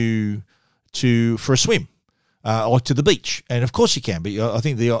smartwatch for a swim? Or to the beach, and of course you can. But I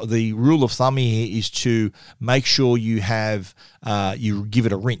think the rule of thumb here is to make sure you have you give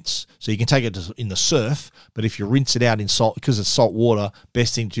it a rinse. So you can take it in the surf, but if you rinse it out in salt, because it's salt water,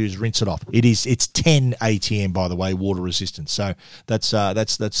 best thing to do is rinse it off. It's 10 ATM, by the way, water resistant. So that's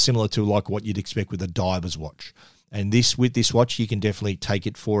similar to like what you'd expect with a diver's watch. And with this watch, you can definitely take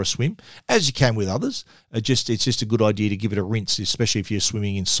it for a swim, as you can with others. It's just a good idea to give it a rinse, especially if you're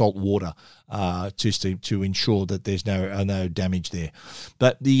swimming in salt water, just to ensure that there's no damage there.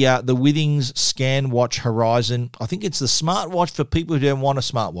 But the Withings ScanWatch Horizon, I think it's the smartwatch for people who don't want a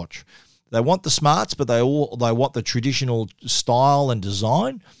smartwatch. They want the smarts, but they want the traditional style and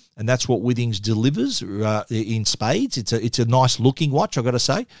design. And that's what Withings delivers in spades. It's a nice looking watch, I've got to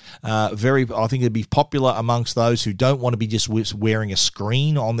say. I think it'd be popular amongst those who don't want to be just wearing a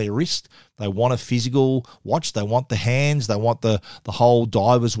screen on their wrist. They want a physical watch. They want the hands. They want the whole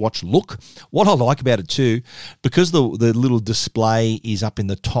diver's watch look. What I like about it too, because the little display is up in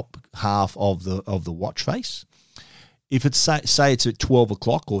the top half of the watch face. If it's say it's at 12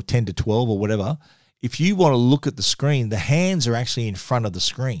 o'clock or 10 to 12 or whatever, if you want to look at the screen, the hands are actually in front of the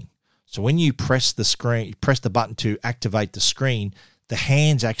screen. So when you press the button to activate the screen, the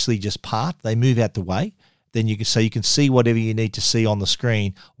hands actually just part. They move out the way. Then you can see whatever you need to see on the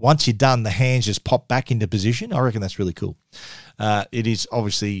screen. Once you're done, the hands just pop back into position. I reckon that's really cool. It is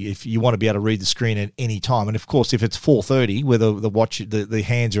obviously, if you want to be able to read the screen at any time, and of course if it's 4:30, where the watch the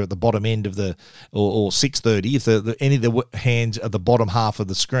hands are at the bottom end of or 6:30, if any of the hands are the bottom half of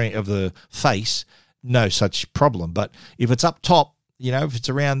the screen of the face, no such problem. But if it's up top, if it's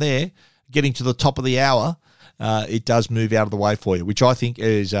around there, getting to the top of the hour, it does move out of the way for you, which I think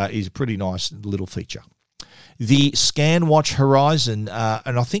is a pretty nice little feature. The ScanWatch Horizon,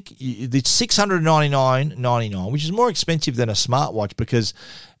 and I think it's $699.99, which is more expensive than a smartwatch, because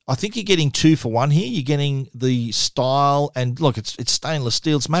I think you're getting 2 for 1 here. You're getting the style, and look, it's stainless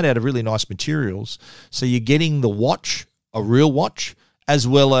steel. It's made out of really nice materials. So you're getting the watch, a real watch, as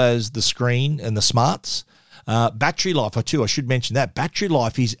well as the screen and the smarts. Battery life, too, I should mention that. Battery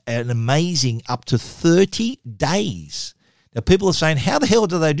life is an amazing up to 30 days. Now, people are saying, how the hell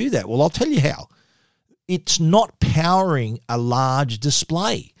do they do that? Well, I'll tell you how. It's not powering a large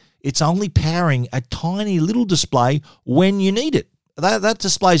display. It's only powering a tiny little display when you need it. That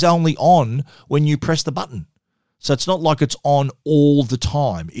display is only on when you press the button. So it's not like it's on all the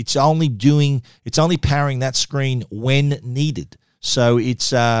time. It's only powering that screen when needed. So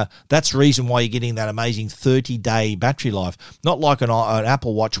it's that's the reason why you're getting that amazing 30-day battery life. Not like an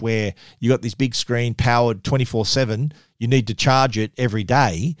Apple Watch where you got this big screen powered 24/7. You need to charge it every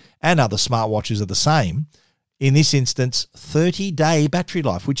day, and other smartwatches are the same. In this instance, 30-day battery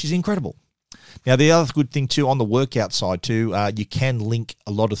life, which is incredible. Now, the other good thing too on the workout side too, you can link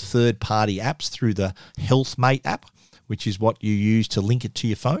a lot of third-party apps through the HealthMate app, which is what you use to link it to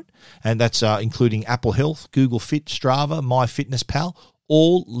your phone. And that's including Apple Health, Google Fit, Strava, MyFitnessPal,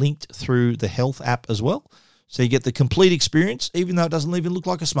 all linked through the Health app as well. So you get the complete experience, even though it doesn't even look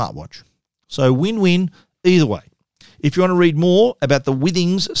like a smartwatch. So win-win either way. If you want to read more about the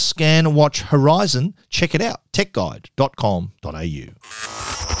Withings ScanWatch Horizon, check it out, techguide.com.au.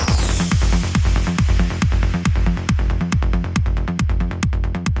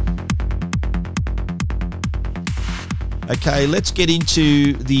 Okay, let's get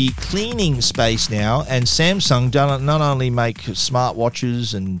into the cleaning space now. And Samsung not only make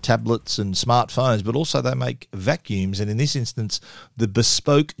smartwatches and tablets and smartphones, but also they make vacuums. And in this instance, the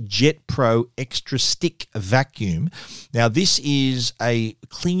Bespoke Jet Pro Extra Stick Vacuum. Now, this is a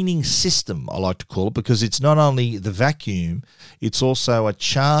cleaning system, I like to call it, because it's not only the vacuum, it's also a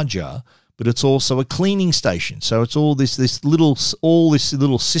charger, but it's also a cleaning station. So it's all this little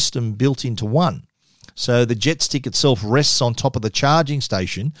system built into one. So the Jet Stick itself rests on top of the charging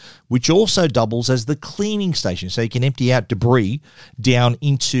station, which also doubles as the cleaning station. So you can empty out debris down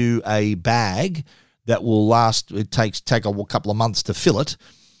into a bag that will last. It take a couple of months to fill it,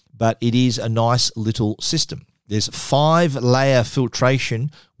 but it is a nice little system. There's 5-layer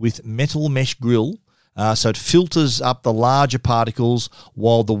filtration with metal mesh grill. So it filters up the larger particles,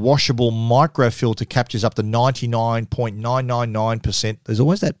 while the washable microfilter captures up to 99.999%. There's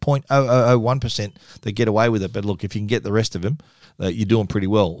always that 0.0001% that get away with it. But look, if you can get the rest of them, you're doing pretty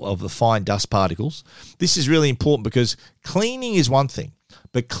well, of the fine dust particles. This is really important because cleaning is one thing,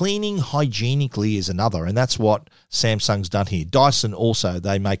 but cleaning hygienically is another, and that's what Samsung's done here. Dyson also,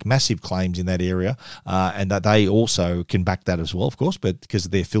 they make massive claims in that area, and that they also can back that as well, of course, but because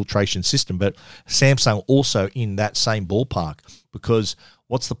of their filtration system. But Samsung also in that same ballpark, because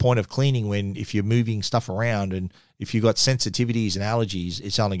what's the point of cleaning when if you're moving stuff around and if you've got sensitivities and allergies,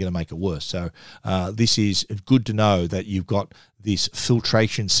 it's only going to make it worse. So this is good to know that you've got this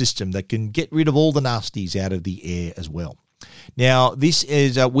filtration system that can get rid of all the nasties out of the air as well. Now, this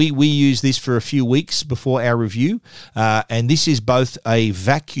is we use this for a few weeks before our review, and this is both a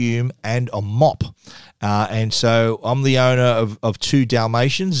vacuum and a mop. And so I'm the owner of 2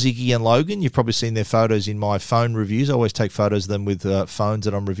 Dalmatians, Ziggy and Logan. You've probably seen their photos in my phone reviews. I always take photos of them with phones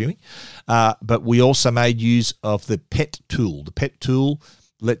that I'm reviewing. But we also made use of the Pet Tool. The Pet Tool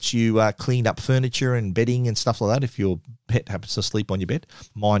lets you clean up furniture and bedding and stuff like that if your pet happens to sleep on your bed.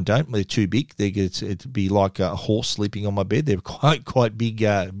 Mine don't. They're too big. It'd be like a horse sleeping on my bed. They're quite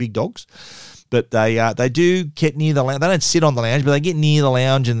big dogs. But they do get near the lounge. They don't sit on the lounge, but they get near the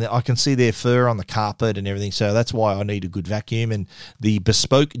lounge, and I can see their fur on the carpet and everything. So that's why I need a good vacuum. And the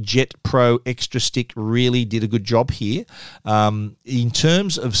Bespoke Jet Pro Extra Stick really did a good job here. In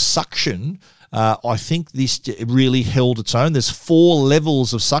terms of suction, I think this really held its own. There's 4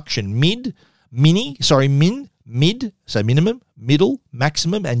 levels of suction: mid, so minimum, middle,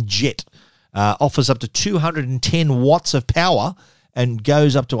 maximum, and jet. Offers up to 210 watts of power and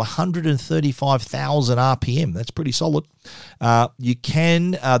goes up to 135,000 RPM. That's pretty solid.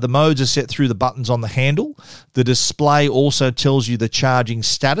 The modes are set through the buttons on the handle. The display also tells you the charging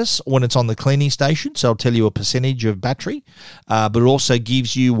status when it's on the cleaning station, so it'll tell you a percentage of battery, but it also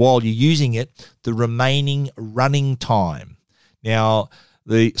gives you, while you're using it, the remaining running time. Now,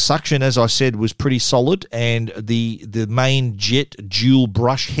 the suction, as I said, was pretty solid, and the main Jet dual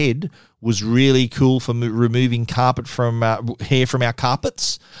brush head was really cool for removing hair from our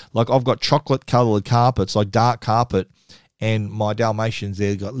carpets. Like, I've got chocolate-coloured carpets, like dark carpet, and my Dalmatians,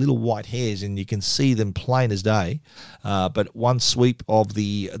 they've got little white hairs, and you can see them plain as day. But one sweep of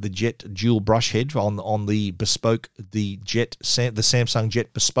the Jet dual brush head on the Bespoke, the Samsung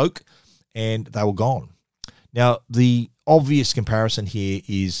Jet Bespoke, and they were gone. Now, the obvious comparison here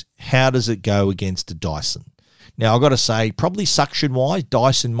is, how does it go against a Dyson? Now, I've got to say, probably suction-wise,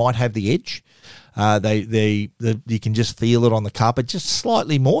 Dyson might have the edge. You can just feel it on the carpet just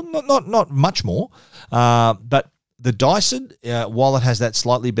slightly more, not much more. But the Dyson, while it has that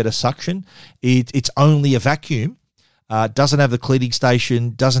slightly better suction, it's only a vacuum. Doesn't have the cleaning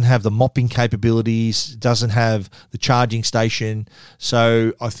station, doesn't have the mopping capabilities, doesn't have the charging station.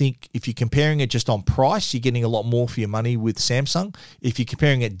 So I think if you're comparing it just on price, you're getting a lot more for your money with Samsung. If you're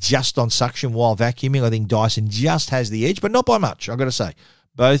comparing it just on suction while vacuuming, I think Dyson just has the edge, but not by much, I've got to say.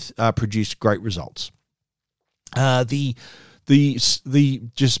 Both produced great results. The The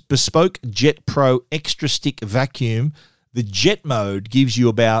just Bespoke Jet Pro Extra Stick Vacuum, the Jet mode gives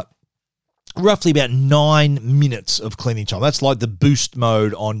you roughly about 9 minutes of cleaning time. That's like the boost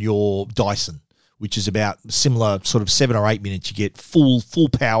mode on your Dyson, which is about similar, sort of 7 or 8 minutes. You get full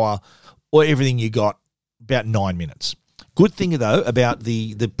power or everything you got, about 9 minutes. Good thing though about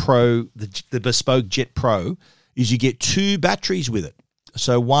the Bespoke Jet Pro is you get 2 batteries with it.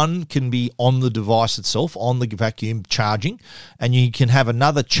 So one can be on the device itself, on the vacuum charging, and you can have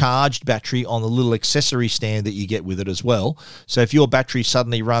another charged battery on the little accessory stand that you get with it as well. So if your battery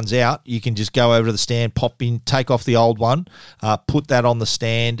suddenly runs out, you can just go over to the stand, pop in, take off the old one, put that on the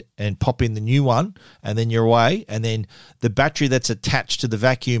stand and pop in the new one, and then you're away. And then the battery that's attached to the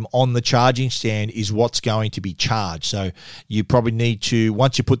vacuum on the charging stand is what's going to be charged. So you probably need to,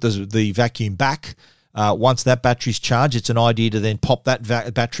 once you put the vacuum back, once that battery's charged, it's an idea to then pop that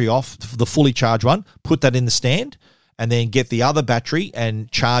battery off, the fully charged one, put that in the stand, and then get the other battery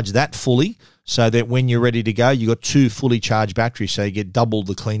and charge that fully so that when you're ready to go, you've got 2 fully charged batteries, so you get double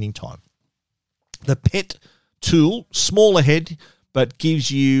the cleaning time. The PET tool, smaller head, but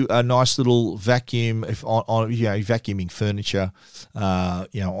gives you a nice little vacuum on vacuuming furniture,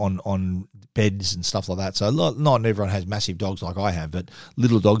 on beds and stuff like that. So not everyone has massive dogs like I have, but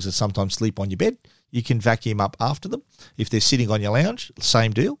little dogs that sometimes sleep on your bed. You can vacuum up after them. If they're sitting on your lounge,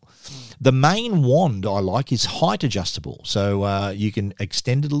 same deal. The main wand I like is height adjustable, so you can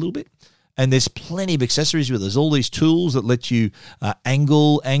extend it a little bit. And there's plenty of accessories with it. There's all these tools that let you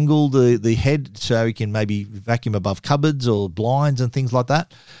angle the head so you can maybe vacuum above cupboards or blinds and things like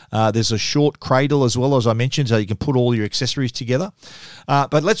that. There's a short cradle as well, as I mentioned, so you can put all your accessories together.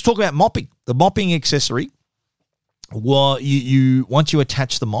 But let's talk about mopping. The mopping accessory, well, once you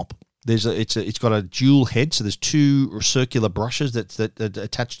attach the mop, it's got a dual head, so there's 2 circular brushes that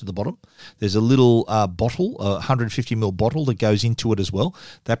attach to the bottom. There's a little bottle, a 150ml bottle that goes into it as well.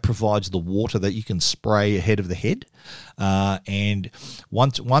 That provides the water that you can spray ahead of the head. And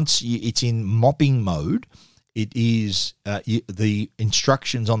once it's in mopping mode, it is the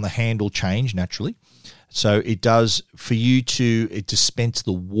instructions on the handle change naturally. So it does, for you to dispense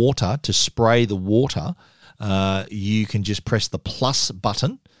the water, to spray the water, you can just press the plus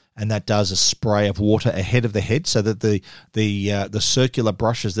button, and that does a spray of water ahead of the head, so that the circular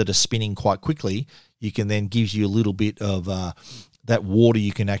brushes that are spinning quite quickly, you can then gives you a little bit of that water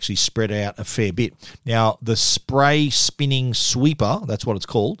you can actually spread out a fair bit. Now, the spray spinning sweeper, that's what it's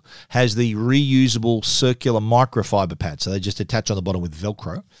called, has the reusable circular microfiber pad, so they just attach on the bottom with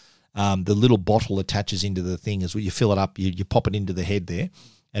Velcro. The little bottle attaches into the thing as well. You fill it up, you pop it into the head there,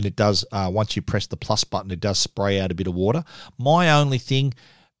 and it does, once you press the plus button, it does spray out a bit of water. My only thing,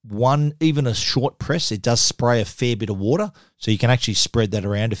 even a short press, it does spray a fair bit of water, so you can actually spread that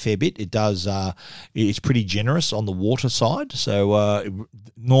around a fair bit. It does, it's pretty generous on the water side. So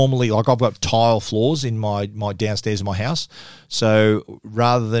normally, like I've got tile floors in my downstairs in my house, so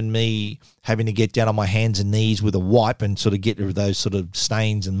rather than me having to get down on my hands and knees with a wipe and sort of get rid of those sort of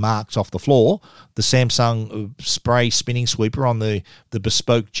stains and marks off the floor, the Samsung spray spinning sweeper on the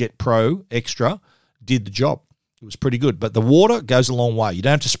Bespoke Jet Pro Extra did the job. It was pretty good, but the water goes a long way. You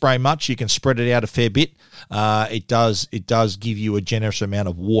don't have to spray much. You can spread it out a fair bit. It does give you a generous amount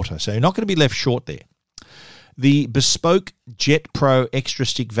of water, so you're not going to be left short there. The Bespoke Jet Pro Extra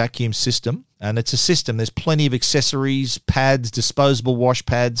Stick Vacuum System, and it's a system. There's plenty of accessories, pads, disposable wash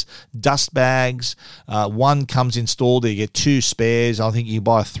pads, dust bags. One comes installed. You get 2 spares. I think you can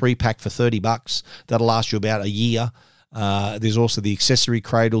buy a 3-pack for $30. That'll last you about a year. There's also the accessory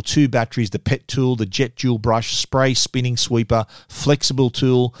cradle, 2 batteries, the PET tool, the jet dual brush, spray spinning sweeper, flexible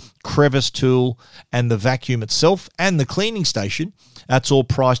tool, crevice tool, and the vacuum itself, and the cleaning station. That's all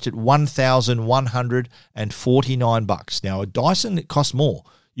priced at $1,149. Now, a Dyson, it costs more.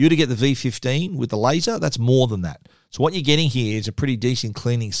 You to get the V15 with the laser, that's more than that. So what you're getting here is a pretty decent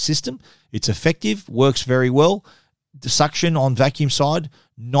cleaning system. It's effective, works very well. The suction on vacuum side,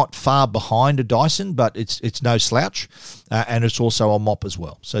 not far behind a Dyson, but it's no slouch, and it's also a mop as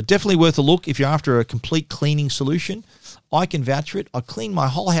well. So definitely worth a look if you're after a complete cleaning solution. I can vouch for it. I clean my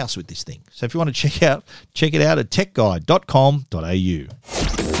whole house with this thing. So if you want to check it out at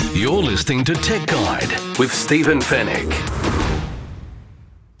techguide.com.au. You're listening to Tech Guide with Stephen Fennick.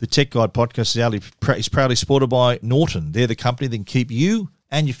 The Tech Guide podcast is proudly supported by Norton. They're the company that can keep you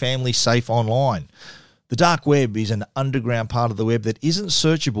and your family safe online. The dark web is an underground part of the web that isn't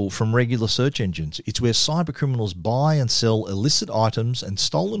searchable from regular search engines. It's where cybercriminals buy and sell illicit items and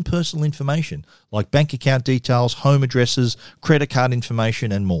stolen personal information like bank account details, home addresses, credit card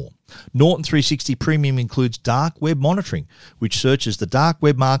information, and more. Norton 360 Premium includes dark web monitoring, which searches the dark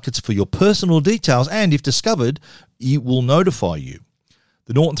web markets for your personal details and, if discovered, it will notify you.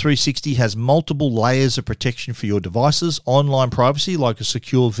 The Norton 360 has multiple layers of protection for your devices, online privacy like a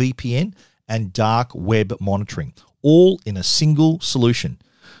secure VPN, and dark web monitoring, all in a single solution.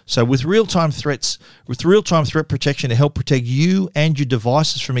 So with real-time threat protection to help protect you and your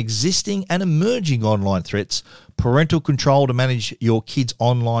devices from existing and emerging online threats, parental control to manage your kids'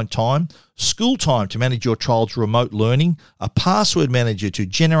 online time, school time to manage your child's remote learning, a password manager to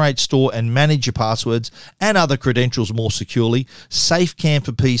generate, store, and manage your passwords and other credentials more securely, SafeCam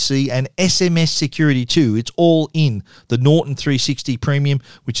for PC, and SMS security too. It's all in the Norton 360 Premium,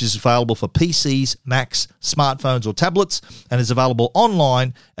 which is available for PCs, Macs, smartphones, or tablets, and is available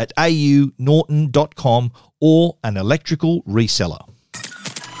online at aunorton.com or an electrical reseller.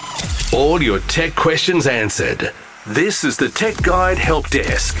 All your tech questions answered. This is the Tech Guide Help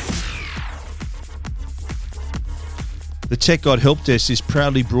Desk. The Tech Guide Help Desk is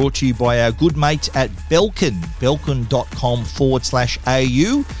proudly brought to you by our good mates at Belkin,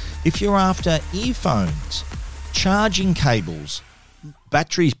 belkin.com/au. If you're after earphones, charging cables,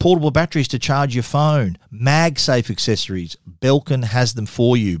 batteries, portable batteries to charge your phone, MagSafe accessories, Belkin has them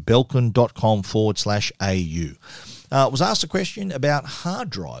for you, belkin.com/au. Was asked a question about hard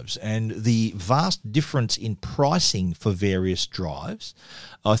drives and the vast difference in pricing for various drives.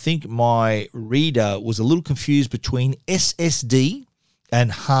 I think my reader was a little confused between SSD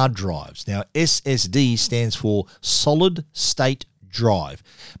and hard drives. Now, SSD stands for solid state drive.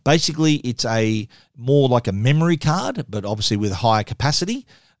 Basically, it's a more like a memory card, but obviously with higher capacity,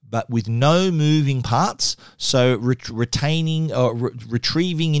 but with no moving parts. So retrieving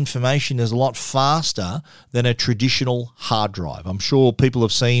information is a lot faster than a traditional hard drive. I'm sure people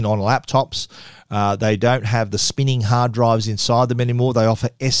have seen on laptops, they don't have the spinning hard drives inside them anymore. They offer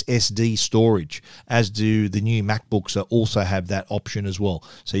SSD storage, as do the new MacBooks that also have that option as well.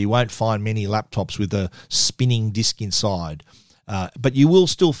 So you won't find many laptops with a spinning disk inside. But you will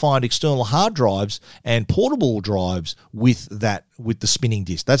still find external hard drives and portable drives with the spinning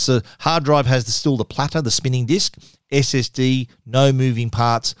disk. That's the hard drive has still the platter, the spinning disk. SSD, no moving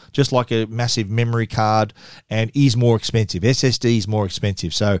parts, just like a massive memory card, and is more expensive. SSD is more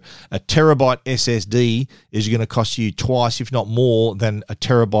expensive. So a terabyte SSD is going to cost you twice, if not more, than a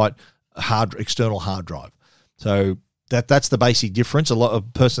terabyte external hard drive. So that's the basic difference. A lot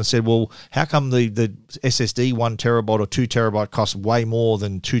of person said, well, how come the SSD 1 terabyte or 2 terabyte costs way more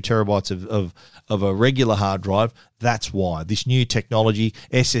than 2 terabytes of a regular hard drive? That's why. This new technology,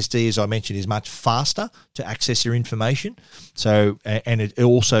 SSD, as I mentioned, is much faster to access your information. So, and it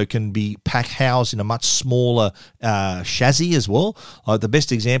also can be housed in a much smaller chassis as well. The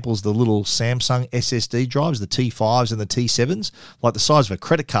best example is the little Samsung SSD drives, the T5s and the T7s, like the size of a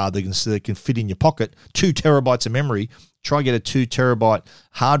credit card that can fit in your pocket, 2 terabytes of memory. Try get a 2 terabyte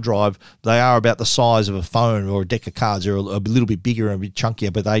hard drive. They are about the size of a phone or a deck of cards. They're a little bit bigger and a bit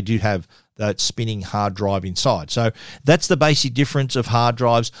chunkier, but they do have that spinning hard drive inside. So that's the basic difference of hard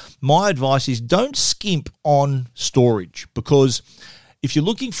drives. My advice is don't skimp on storage, because if you're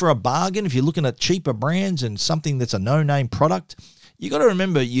looking for a bargain, if you're looking at cheaper brands and something that's a no-name product, you got to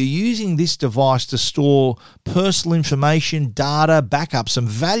remember you're using this device to store personal information, data, backup, some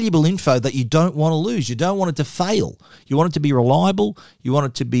valuable info that you don't want to lose. You don't want it to fail. You want it to be reliable. You want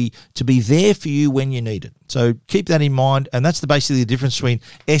it to be there for you when you need it. So keep that in mind, and that's basically the difference between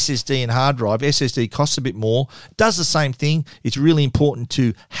SSD and hard drive. SSD costs a bit more, does the same thing. It's really important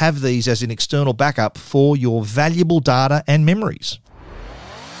to have these as an external backup for your valuable data and memories.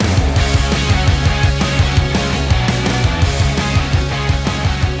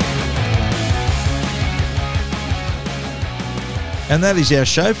 And that is our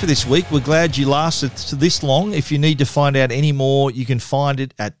show for this week. We're glad you lasted this long. If you need to find out any more, you can find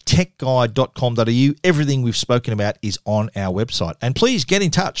it at techguide.com.au. Everything we've spoken about is on our website. And please get in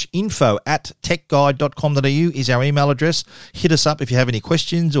touch. info@techguide.com.au is our email address. Hit us up if you have any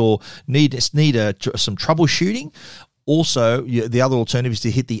questions or need some troubleshooting. Also, the other alternative is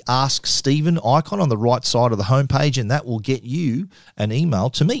to hit the Ask Stephen icon on the right side of the homepage, and that will get you an email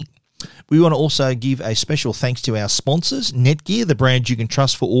to me. We want to also give a special thanks to our sponsors, Netgear, the brand you can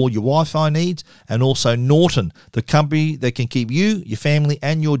trust for all your Wi-Fi needs, and also Norton, the company that can keep you, your family,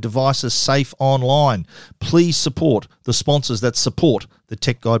 and your devices safe online. Please support the sponsors that support the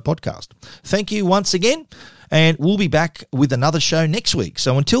Tech Guide podcast. Thank you once again, and we'll be back with another show next week.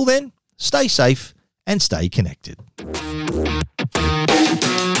 So until then, stay safe and stay connected.